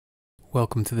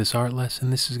Welcome to this art lesson.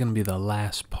 This is going to be the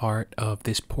last part of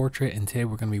this portrait, and today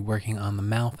we're going to be working on the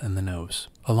mouth and the nose.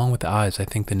 Along with the eyes, I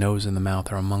think the nose and the mouth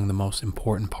are among the most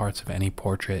important parts of any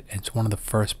portrait. It's one of the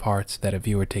first parts that a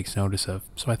viewer takes notice of,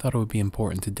 so I thought it would be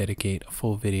important to dedicate a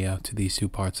full video to these two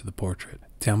parts of the portrait.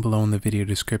 Down below in the video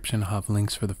description, I'll have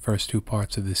links for the first two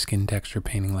parts of this skin texture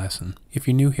painting lesson. If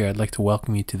you're new here, I'd like to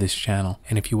welcome you to this channel,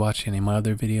 and if you watch any of my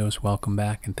other videos, welcome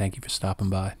back and thank you for stopping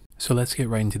by. So let's get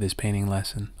right into this painting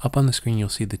lesson. Up on the screen you'll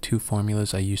see the two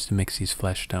formulas I used to mix these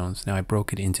flesh tones. Now I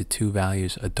broke it into two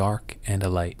values, a dark and a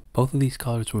light. Both of these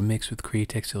colors were mixed with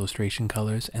Createx illustration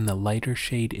colors, and the lighter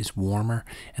shade is warmer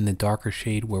and the darker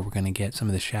shade where we're going to get some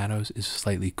of the shadows is a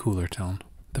slightly cooler tone.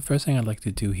 The first thing I'd like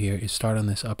to do here is start on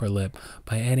this upper lip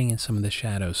by adding in some of the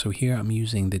shadows. So here I'm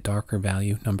using the darker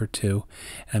value, number 2,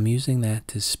 and I'm using that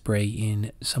to spray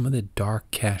in some of the dark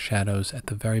cast shadows at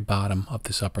the very bottom of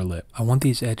this upper lip. I want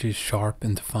these edges sharp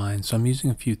and defined, so I'm using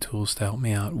a few tools to help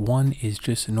me out. One is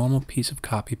just a normal piece of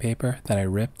copy paper that I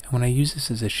ripped, and when I use this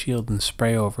as a shield and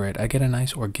spray over it, I get a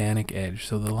nice organic edge,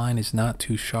 so the line is not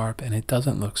too sharp and it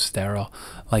doesn't look sterile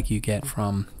like you get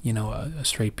from, a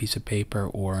straight piece of paper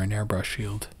or an airbrush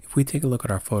shield. If we take a look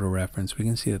at our photo reference, we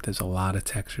can see that there's a lot of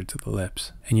texture to the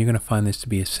lips. And you're going to find this to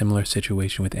be a similar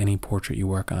situation with any portrait you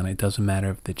work on. It doesn't matter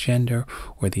if the gender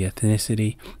or the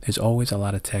ethnicity, there's always a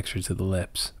lot of texture to the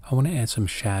lips. I want to add some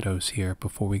shadows here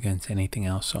before we get into anything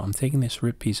else. So I'm taking this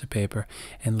ripped piece of paper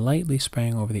and lightly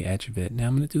spraying over the edge of it. Now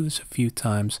I'm going to do this a few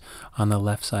times on the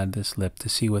left side of this lip to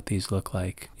see what these look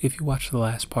like. If you watched the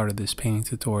last part of this painting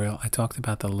tutorial, I talked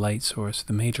about the light source.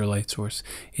 The major light source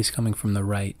is coming from the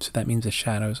right. So that means the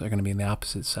shadows are going to be on the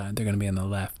opposite side. They're going to be on the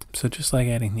left. So just like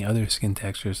adding the other skin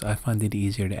textures, I find it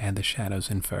easier to add the shadows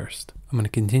in first. I'm going to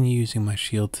continue using my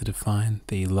shield to define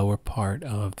the lower part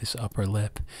of this upper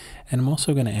lip, and I'm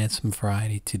also going to add some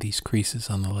variety to these creases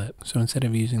on the lip. So instead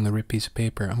of using the ripped piece of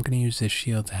paper, I'm going to use this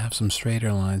shield to have some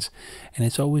straighter lines, and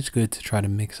it's always good to try to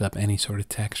mix up any sort of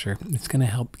texture. It's going to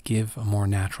help give a more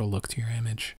natural look to your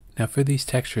image. Now for these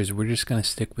textures, we're just going to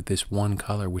stick with this one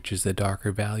color, which is the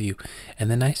darker value. And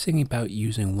the nice thing about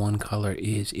using one color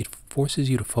is it forces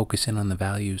you to focus in on the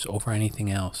values over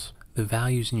anything else. The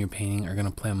values in your painting are going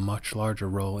to play a much larger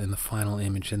role in the final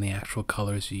image than the actual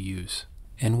colors you use.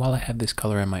 And while I have this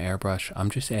color in my airbrush, I'm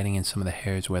just adding in some of the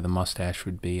hairs where the mustache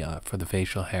would be for the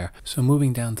facial hair. So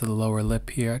moving down to the lower lip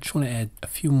here, I just want to add a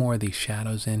few more of these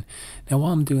shadows in. Now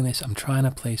while I'm doing this, I'm trying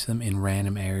to place them in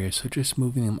random areas. So just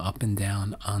moving them up and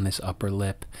down on this upper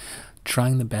lip,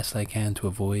 trying the best I can to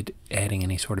avoid adding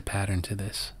any sort of pattern to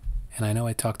this. And I know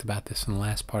I talked about this in the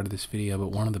last part of this video,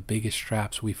 but one of the biggest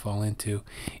traps we fall into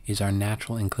is our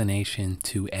natural inclination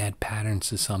to add patterns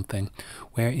to something,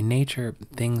 where in nature,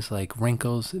 things like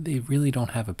wrinkles, they really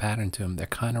don't have a pattern to them. They're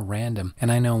kind of random.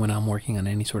 And I know when I'm working on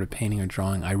any sort of painting or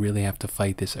drawing, I really have to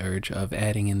fight this urge of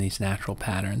adding in these natural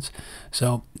patterns.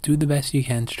 So do the best you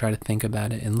can to try to think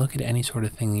about it and look at any sort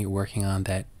of thing that you're working on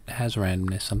that has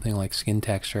randomness, something like skin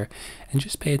texture, and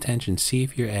just pay attention, see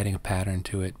if you're adding a pattern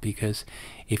to it, because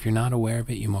if you're not aware of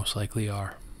it, you most likely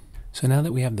are. So now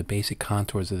that we have the basic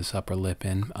contours of this upper lip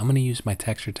in, I'm going to use my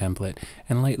texture template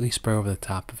and lightly spray over the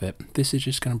top of it. This is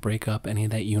just going to break up any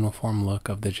of that uniform look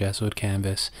of the gessoed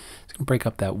canvas. It's going to break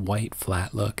up that white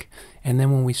flat look, and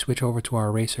then when we switch over to our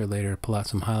eraser later to pull out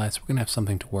some highlights, we're going to have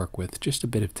something to work with, just a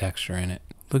bit of texture in it.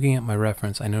 Looking at my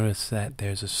reference, I noticed that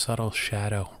there's a subtle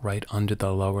shadow right under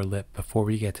the lower lip before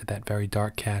we get to that very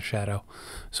dark cast shadow.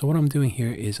 So what I'm doing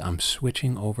here is I'm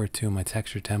switching over to my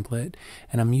texture template,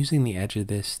 and I'm using the edge of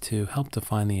this to help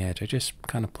define the edge. I just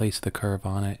kind of place the curve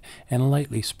on it and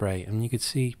lightly spray, and you can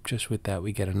see just with that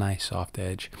we get a nice soft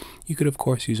edge. You could of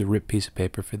course use a ripped piece of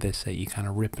paper for this that you kind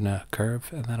of rip in a curve,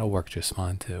 and that'll work just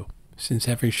fine too. Since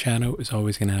every shadow is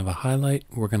always going to have a highlight,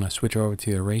 we're going to switch over to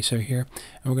the eraser here,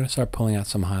 and we're going to start pulling out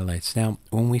some highlights. Now,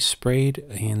 when we sprayed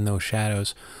in those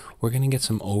shadows, we're going to get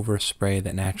some overspray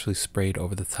that naturally sprayed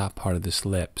over the top part of this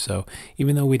lip. So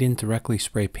even though we didn't directly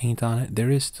spray paint on it, there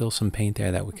is still some paint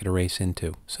there that we could erase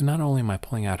into. So not only am I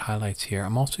pulling out highlights here,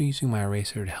 I'm also using my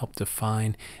eraser to help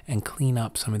define and clean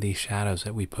up some of these shadows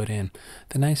that we put in.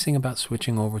 The nice thing about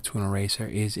switching over to an eraser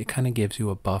is it kind of gives you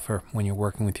a buffer when you're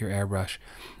working with your airbrush.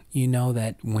 You know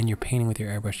that when you're painting with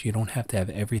your airbrush, you don't have to have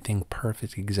everything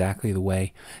perfect exactly the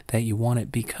way that you want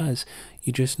it, because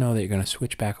you just know that you're going to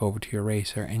switch back over to your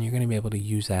eraser and you're going to be able to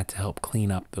use that to help clean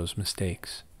up those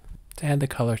mistakes. To add the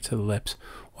color to the lips,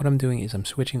 what I'm doing is I'm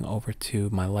switching over to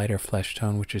my lighter flesh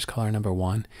tone, which is color number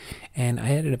 1, and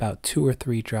I added about 2 or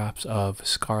 3 drops of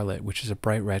scarlet, which is a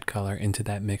bright red color, into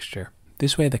that mixture.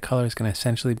 This way the color is going to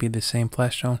essentially be the same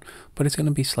flesh tone, but it's going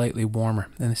to be slightly warmer,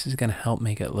 and this is going to help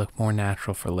make it look more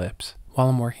natural for lips. While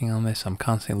I'm working on this, I'm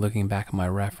constantly looking back at my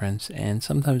reference, and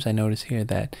sometimes I notice here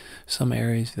that some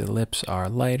areas of the lips are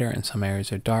lighter and some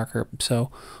areas are darker. So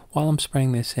while I'm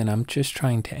spraying this in, I'm just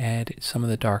trying to add some of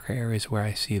the darker areas where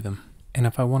I see them. And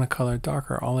if I want to color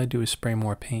darker, all I do is spray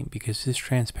more paint, because this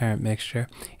transparent mixture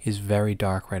is very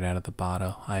dark right out of the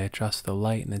bottle. I adjust the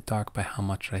light and the dark by how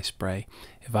much I spray.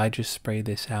 If I just spray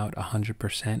this out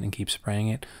 100% and keep spraying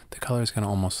it, the color is going to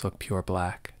almost look pure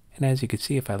black. And as you can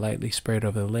see, if I lightly spray it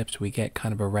over the lips, we get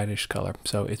kind of a reddish color.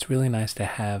 So it's really nice to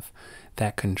have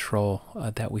that control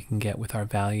that we can get with our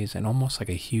values, and almost like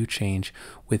a hue change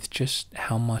with just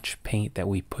how much paint that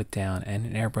we put down. And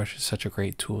an airbrush is such a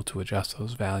great tool to adjust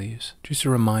those values. Just a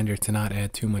reminder to not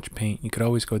add too much paint. You could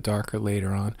always go darker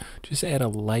later on. Just add a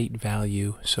light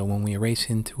value, so when we erase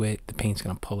into it, the paint's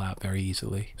going to pull out very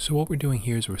easily. So what we're doing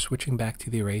here is we're switching back to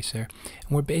the eraser, and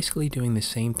we're basically doing the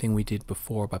same thing we did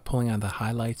before by pulling out the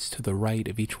highlights to the right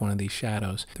of each one of these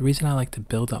shadows. The reason I like to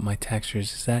build up my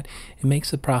textures is that it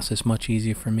makes the process much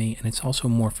easier for me, and it's also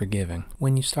more forgiving.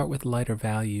 When you start with lighter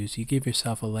values, you give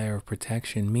yourself a layer of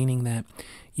protection, meaning that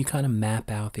you kind of map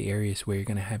out the areas where you're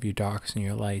going to have your darks and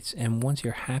your lights, and once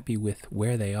you're happy with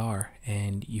where they are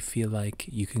and you feel like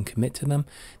you can commit to them,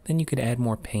 then you could add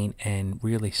more paint and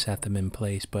really set them in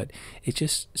place. But it's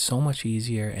just so much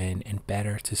easier and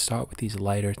better to start with these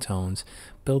lighter tones,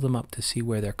 build them up to see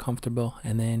where they're comfortable,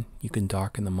 and then you can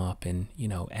darken them up and, you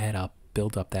know,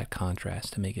 build up that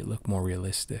contrast to make it look more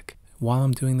realistic. While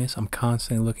I'm doing this, I'm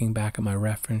constantly looking back at my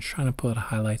reference, trying to pull out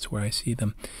highlights where I see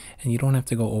them. And you don't have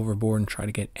to go overboard and try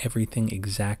to get everything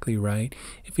exactly right.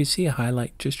 If you see a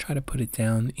highlight, just try to put it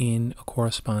down in a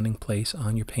corresponding place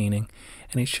on your painting,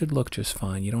 and it should look just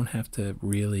fine. You don't have to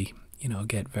really, you know,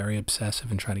 get very obsessive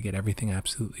and try to get everything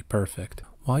absolutely perfect.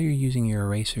 While you're using your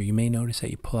eraser, you may notice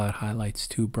that you pull out highlights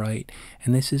too bright,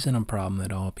 and this isn't a problem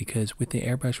at all, because with the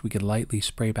airbrush we could lightly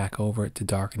spray back over it to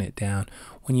darken it down.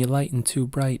 When you lighten too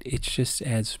bright, it just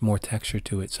adds more texture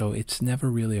to it, so it's never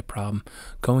really a problem.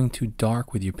 Going too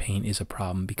dark with your paint is a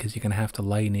problem, because you're going to have to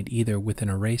lighten it either with an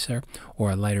eraser or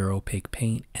a lighter opaque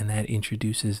paint, and that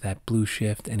introduces that blue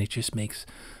shift, and it just makes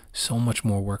so much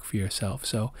more work for yourself.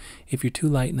 So if you're too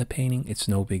light in the painting, it's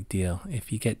no big deal. If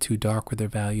you get too dark with their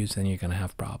values, then you're going to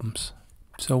have problems.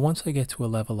 So once I get to a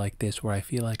level like this where I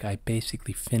feel like I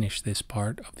basically finished this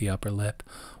part of the upper lip,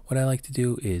 what I like to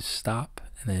do is stop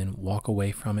and then walk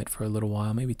away from it for a little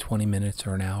while, maybe 20 minutes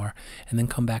or an hour, and then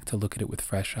come back to look at it with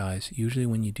fresh eyes. Usually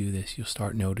when you do this, you'll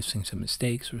start noticing some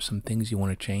mistakes or some things you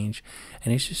want to change,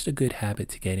 and it's just a good habit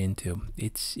to get into.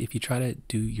 If you try to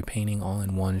do your painting all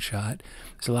in one shot,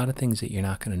 there's a lot of things that you're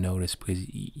not going to notice, because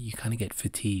you kind of get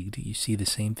fatigued. You see the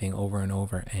same thing over and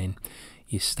over, and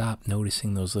you stop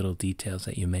noticing those little details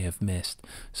that you may have missed.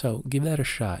 So give that a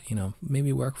shot, you know,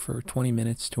 maybe work for 20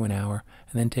 minutes to an hour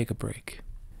and then take a break.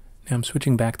 Now I'm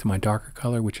switching back to my darker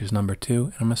color, which is number 2,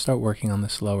 and I'm going to start working on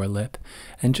this lower lip.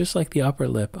 And just like the upper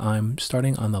lip, I'm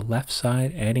starting on the left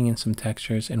side, adding in some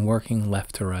textures and working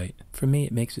left to right. For me,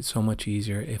 it makes it so much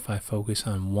easier if I focus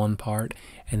on one part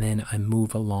and then I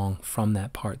move along from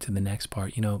that part to the next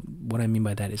part. You know, what I mean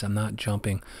by that is I'm not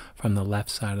jumping from the left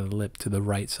side of the lip to the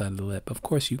right side of the lip. Of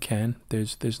course you can.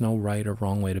 There's no right or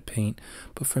wrong way to paint.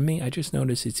 But for me, I just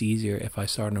notice it's easier if I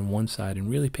start on one side and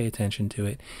really pay attention to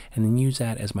it, and then use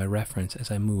that as my reference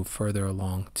as I move further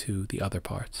along to the other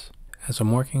parts. As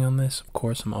I'm working on this, of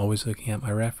course, I'm always looking at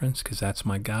my reference, because that's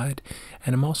my guide,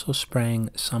 and I'm also spraying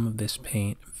some of this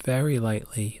paint very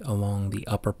lightly along the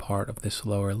upper part of this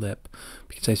lower lip,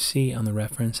 because I see on the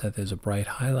reference that there's a bright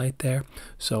highlight there.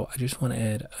 So I just want to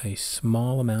add a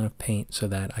small amount of paint so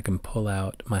that I can pull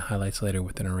out my highlights later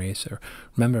with an eraser.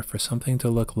 Remember, for something to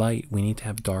look light, we need to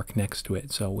have dark next to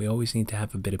it, so we always need to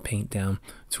have a bit of paint down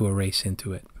to erase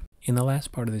into it. In the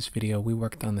last part of this video, we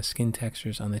worked on the skin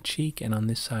textures on the cheek and on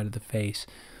this side of the face.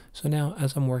 So now,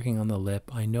 as I'm working on the lip,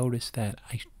 I noticed that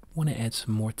I want to add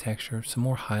some more texture, some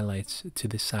more highlights to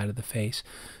this side of the face.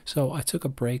 So I took a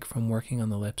break from working on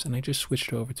the lips, and I just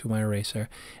switched over to my eraser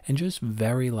and just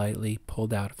very lightly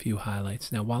pulled out a few highlights.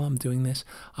 Now while I'm doing this,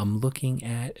 I'm looking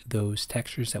at those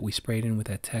textures that we sprayed in with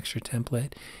that texture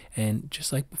template, and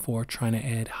just like before, trying to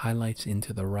add highlights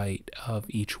into the right of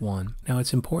each one. Now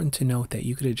it's important to note that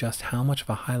you could adjust how much of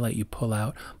a highlight you pull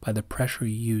out by the pressure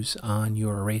you use on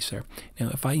your eraser. Now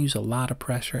if I use a lot of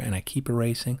pressure and I keep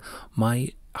erasing,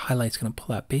 my highlight's going to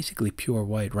pull out basically pure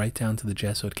white right down to the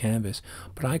gessoed canvas,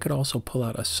 but I could also pull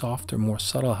out a softer, more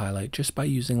subtle highlight just by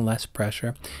using less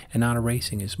pressure and not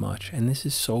erasing as much. And this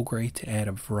is so great to add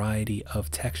a variety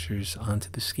of textures onto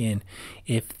the skin.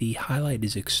 If the highlight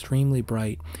is extremely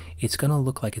bright, it's going to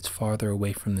look like it's farther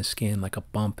away from the skin, like a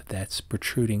bump that's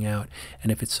protruding out.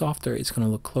 And if it's softer, it's going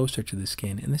to look closer to the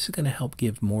skin. And this is going to help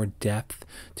give more depth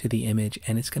to the image,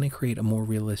 and it's going to create a more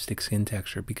realistic skin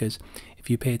texture, because if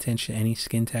you pay attention to any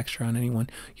skin texture on anyone,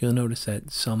 you'll notice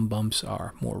that some bumps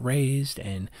are more raised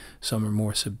and some are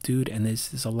more subdued, and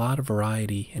there's a lot of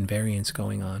variety and variance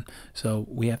going on. So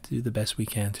we have to do the best we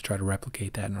can to try to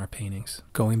replicate that in our paintings.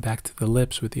 Going back to the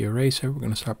lips with the eraser, we're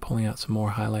going to start pulling out some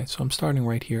more highlights. So I'm starting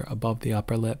right here above the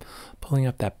upper lip, pulling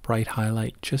up that bright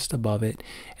highlight just above it,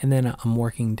 and then I'm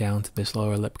working down to this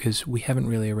lower lip because we haven't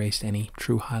really erased any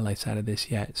true highlights out of this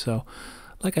yet. So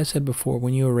like I said before,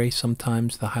 when you erase,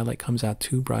 sometimes the highlight comes out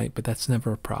too bright, but that's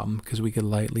never a problem because we could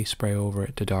lightly spray over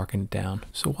it to darken it down.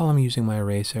 So while I'm using my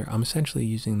eraser, I'm essentially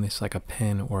using this like a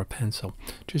pen or a pencil,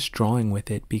 just drawing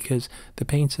with it, because the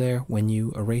paint's there. When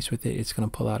you erase with it, it's going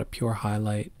to pull out a pure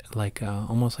highlight, like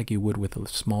almost like you would with a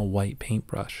small white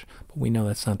paintbrush. But we know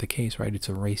that's not the case, right? It's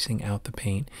erasing out the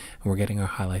paint, and we're getting our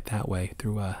highlight that way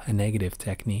through a negative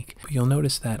technique. But you'll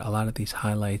notice that a lot of these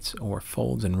highlights or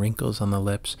folds and wrinkles on the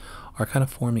lips are kind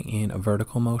of forming in a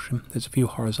vertical motion. There's a few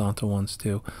horizontal ones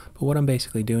too, but what I'm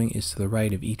basically doing is to the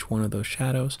right of each one of those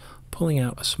shadows, pulling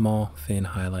out a small thin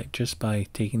highlight just by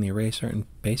taking the eraser and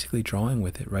basically drawing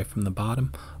with it right from the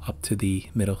bottom up to the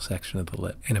middle section of the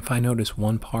lip. And if I notice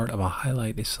one part of a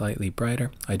highlight is slightly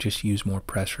brighter, I just use more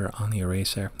pressure on the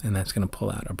eraser, and that's going to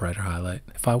pull out a brighter highlight.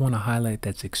 If I want a highlight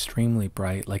that's extremely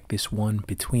bright, like this one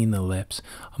between the lips,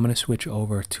 I'm going to switch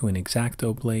over to an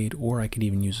X-Acto blade, or I could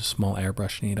even use a small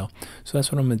airbrush needle. So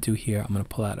that's what I'm going to do here. I'm going to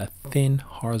pull out a thin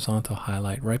horizontal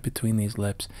highlight right between these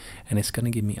lips, and it's going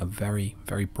to give me a very,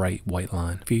 very bright white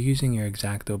line. If you're using your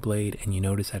X-Acto blade and you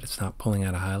notice that it's not pulling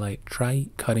out a highlight, try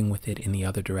cutting with it in the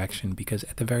other direction, because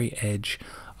at the very edge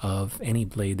of any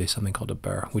blade there's something called a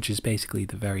burr, which is basically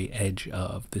the very edge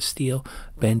of the steel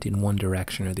bent in one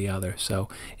direction or the other. So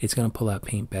it's going to pull out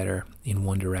paint better in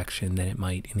one direction than it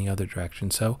might in the other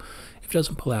direction. So if it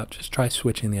doesn't pull out, just try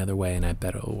switching the other way and I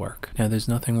bet it'll work. Now there's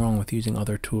nothing wrong with using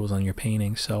other tools on your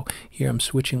painting. So here I'm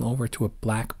switching over to a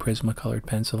black Prismacolored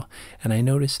pencil, and I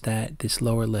noticed that this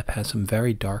lower lip has some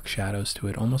very dark shadows to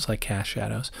it, almost like cast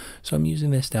shadows. So I'm using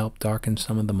this to help darken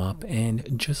some of them up,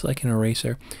 and just like an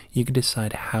eraser, you can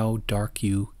decide how dark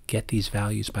you get these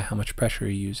values by how much pressure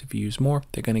you use. If you use more,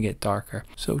 they're going to get darker.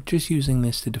 So just using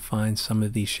this to define some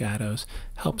of these shadows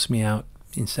helps me out,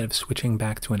 instead of switching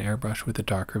back to an airbrush with a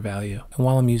darker value. And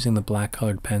while I'm using the black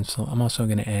colored pencil, I'm also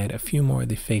going to add a few more of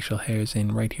the facial hairs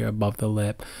in right here above the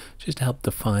lip, just to help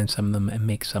define some of them and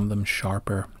make some of them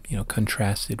sharper, you know,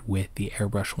 contrasted with the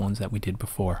airbrush ones that we did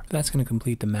before. That's going to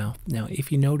complete the mouth. Now,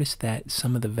 if you notice that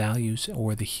some of the values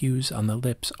or the hues on the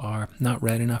lips are not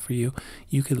red enough for you,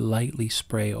 you could lightly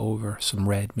spray over some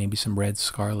red, maybe some red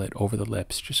scarlet over the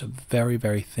lips, just a very,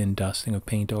 very thin dusting of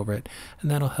paint over it,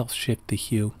 and that'll help shift the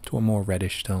hue to a more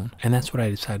reddish tone. And that's what I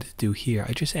decided to do here.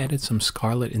 I just added some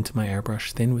scarlet into my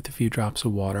airbrush, thin with a few drops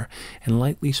of water, and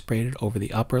lightly sprayed it over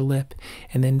the upper lip,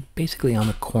 and then basically on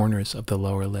the corners of the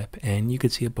lower lip. And you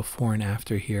could see it before and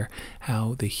after here,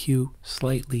 how the hue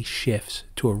slightly shifts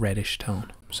to a reddish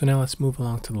tone. So now let's move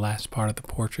along to the last part of the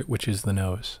portrait, which is the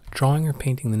nose. Drawing or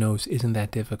painting the nose isn't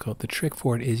that difficult. The trick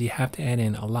for it is you have to add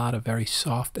in a lot of very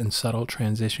soft and subtle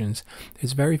transitions.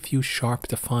 There's very few sharp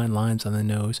defined lines on the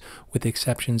nose, with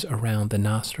exceptions around the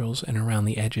nostrils and around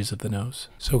the edges of the nose.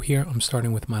 So here I'm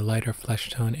starting with my lighter flesh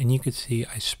tone, and you can see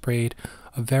I sprayed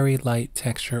a very light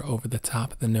texture over the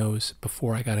top of the nose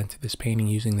before I got into this painting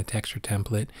using the texture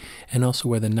template. And also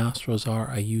where the nostrils are,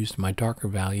 I used my darker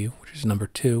value, which is number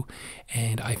 2,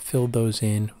 and I filled those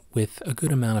in with a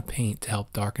good amount of paint to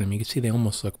help darken them. You can see they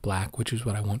almost look black, which is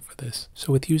what I want for this.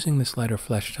 So with using this lighter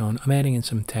flesh tone, I'm adding in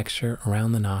some texture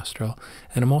around the nostril,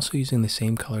 and I'm also using the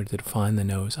same color to define the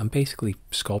nose. I'm basically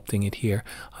sculpting it here.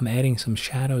 I'm adding some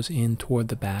shadows in toward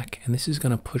the back, and this is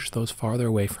going to push those farther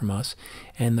away from us,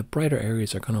 and the brighter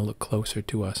areas are going to look closer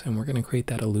to us, and we're going to create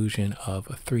that illusion of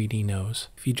a 3D nose.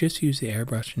 If you just use the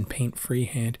airbrush and paint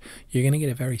freehand, you're going to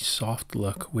get a very soft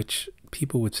look, which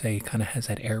people would say kind of has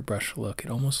that airbrush look. It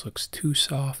almost looks too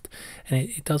soft, and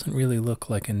it doesn't really look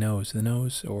like a nose. The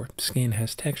nose or skin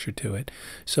has texture to it.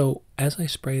 So as I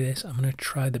spray this, I'm going to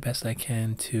try the best I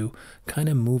can to kind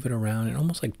of move it around and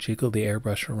almost like jiggle the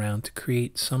airbrush around to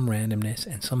create some randomness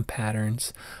and some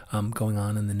patterns going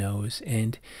on in the nose.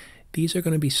 And These are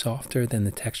going to be softer than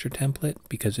the texture template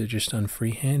because they're just done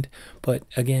freehand, but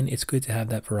again, it's good to have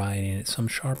that variety in it, some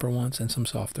sharper ones and some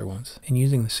softer ones. And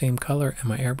using the same color and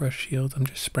my airbrush shield, I'm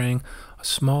just spraying a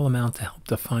small amount to help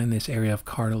define this area of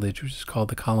cartilage, which is called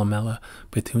the columella,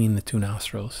 between the two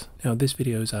nostrils. Now this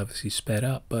video is obviously sped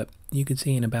up, but you can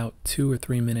see in about 2 or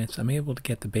 3 minutes I'm able to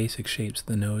get the basic shapes of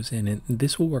the nose in, and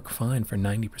this will work fine for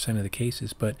 90% of the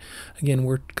cases. But again,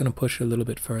 we're going to push it a little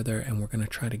bit further and we're going to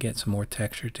try to get some more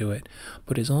texture to it.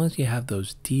 But as long as you have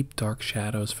those deep dark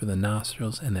shadows for the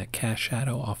nostrils and that cast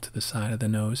shadow off to the side of the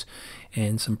nose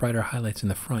and some brighter highlights in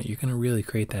the front, you're going to really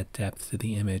create that depth to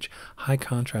the image. High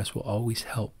contrast will always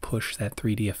help push that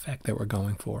 3D effect that we're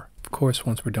going for. Of course,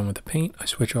 once we're done with the paint, I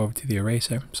switch over to the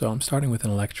eraser. So I'm starting with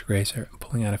an electric eraser,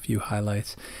 pulling out a few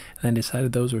highlights, and I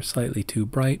decided those were slightly too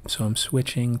bright, so I'm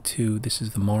switching to, this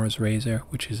is the Mars Razor,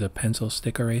 which is a pencil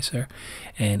stick eraser,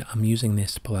 and I'm using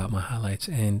this to pull out my highlights.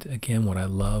 And again, what I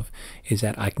love is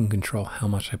that I can control how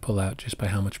much I pull out just by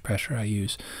how much pressure I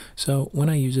use. So when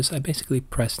I use this, I basically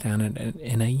press down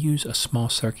and I use a small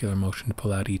circular motion to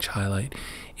pull out each highlight.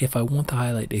 If I want the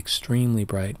highlight extremely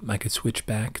bright, I could switch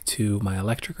back to my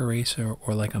electric eraser,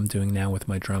 or like I'm doing now with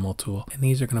my Dremel tool. And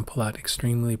these are going to pull out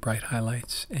extremely bright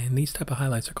highlights. And these type of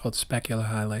highlights are called specular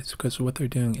highlights because what they're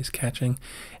doing is catching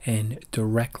and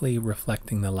directly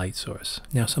reflecting the light source.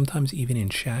 Now, sometimes even in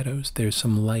shadows, there's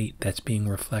some light that's being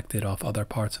reflected off other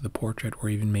parts of the portrait or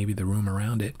even maybe the room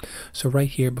around it. So right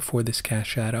here before this cast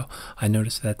shadow, I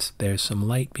notice that there's some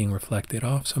light being reflected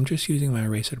off. So I'm just using my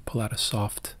eraser to pull out a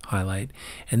soft highlight.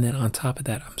 And then on top of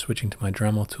that, I'm switching to my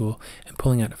Dremel tool and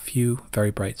pulling out a few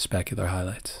very bright specular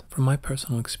highlights. From my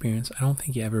personal experience, I don't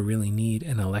think you ever really need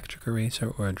an electric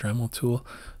eraser or a Dremel tool.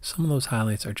 Some of those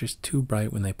highlights are just too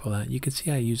bright when they pull out. You can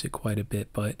see I use it quite a bit,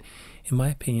 but in my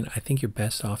opinion, I think you're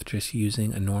best off just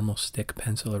using a normal stick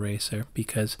pencil eraser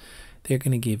because they're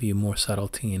going to give you more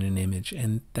subtlety in an image,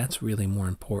 and that's really more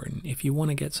important. If you want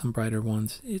to get some brighter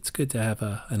ones, it's good to have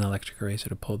an electric eraser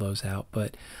to pull those out,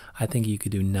 but I think you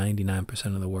could do 99%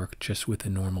 of the work just with a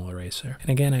normal eraser.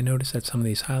 And again, I noticed that some of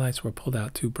these highlights were pulled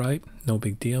out too bright. No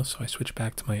big deal, so I switch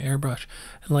back to my airbrush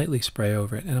and lightly spray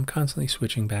over it, and I'm constantly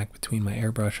switching back between my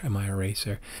airbrush and my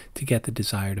eraser to get the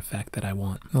desired effect that I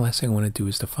want. The last thing I want to do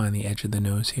is define the edge of the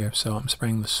nose here, so I'm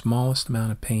spraying the smallest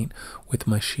amount of paint with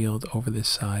my shield over this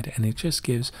side, and it just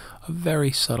gives a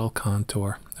very subtle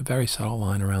contour, a very subtle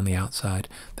line around the outside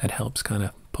that helps kind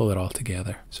of pull it all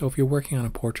together. So if you're working on a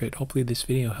portrait, hopefully this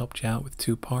video helped you out with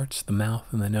 2 parts, the mouth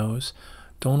and the nose.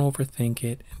 Don't overthink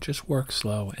it and just work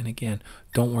slow. And again,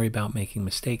 don't worry about making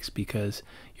mistakes because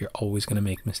you're always going to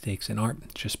make mistakes in art.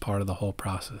 It's just part of the whole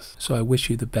process. So I wish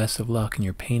you the best of luck in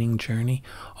your painting journey.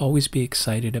 Always be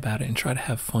excited about it and try to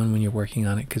have fun when you're working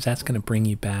on it because that's going to bring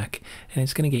you back and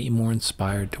it's going to get you more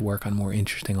inspired to work on more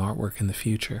interesting artwork in the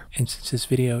future. And since this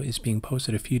video is being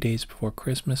posted a few days before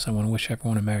Christmas, I want to wish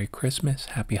everyone a Merry Christmas,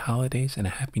 Happy Holidays, and a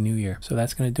Happy New Year. So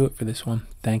that's going to do it for this one.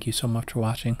 Thank you so much for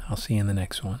watching. I'll see you in the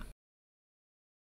next one.